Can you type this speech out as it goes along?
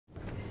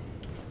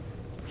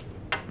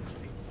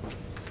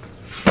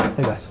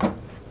Hey guys.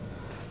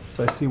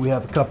 So I see we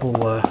have a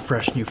couple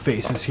fresh new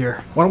faces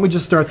here. Why don't we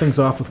just start things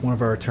off with one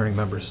of our returning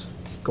members?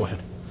 Go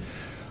ahead.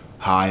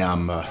 Hi,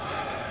 I'm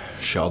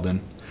Sheldon.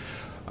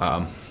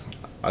 I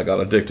got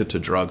addicted to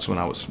drugs when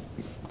I was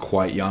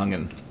quite young,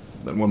 and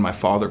then when my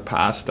father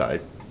passed,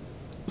 I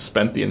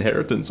spent the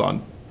inheritance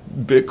on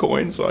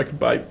Bitcoin so I could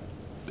buy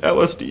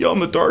LSD on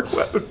the dark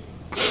web.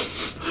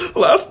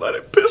 Last night I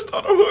pissed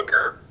on a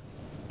hooker.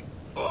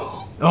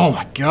 Oh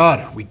my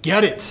God, we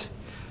get it.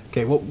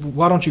 Okay, well,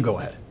 why don't you go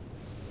ahead?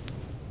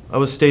 I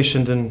was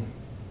stationed in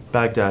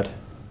Baghdad,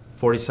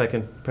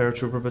 42nd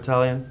Paratrooper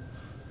Battalion.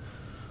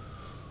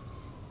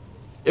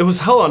 It was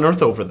hell on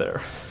earth over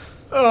there.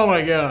 Oh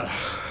my God.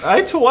 I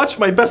had to watch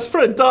my best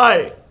friend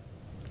die.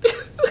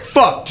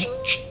 Fuck!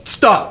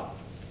 Stop!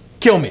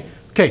 Kill me.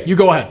 Okay, you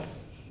go ahead.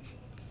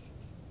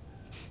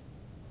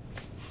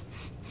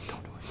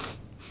 Don't do it.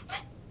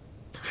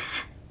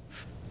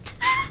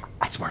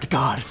 I swear to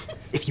God,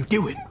 if you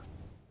do it.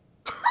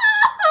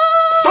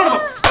 Son of a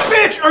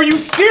bitch! Are you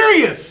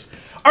serious?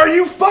 Are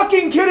you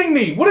fucking kidding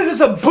me? What is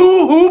this, a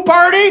boo-hoo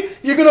party?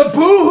 You're gonna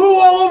boo-hoo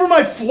all over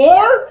my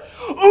floor?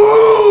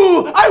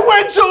 Ooh! I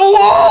went to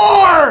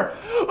war!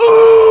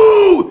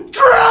 Ooh!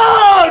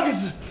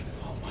 Drugs!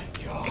 Oh my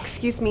God.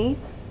 Excuse me,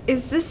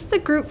 is this the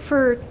group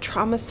for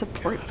trauma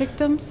support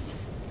victims?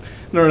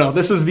 No.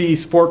 This is the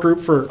support group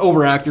for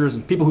overactors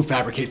and people who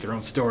fabricate their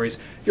own stories.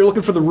 You're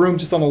looking for the room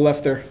just on the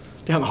left there,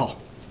 down the hall.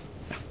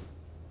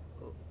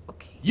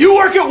 Okay. You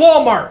work at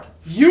Walmart!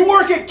 You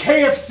work at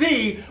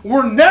KFC!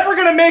 We're never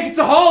gonna make it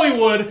to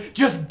Hollywood!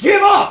 Just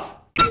give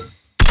up!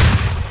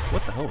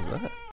 What the hell was that?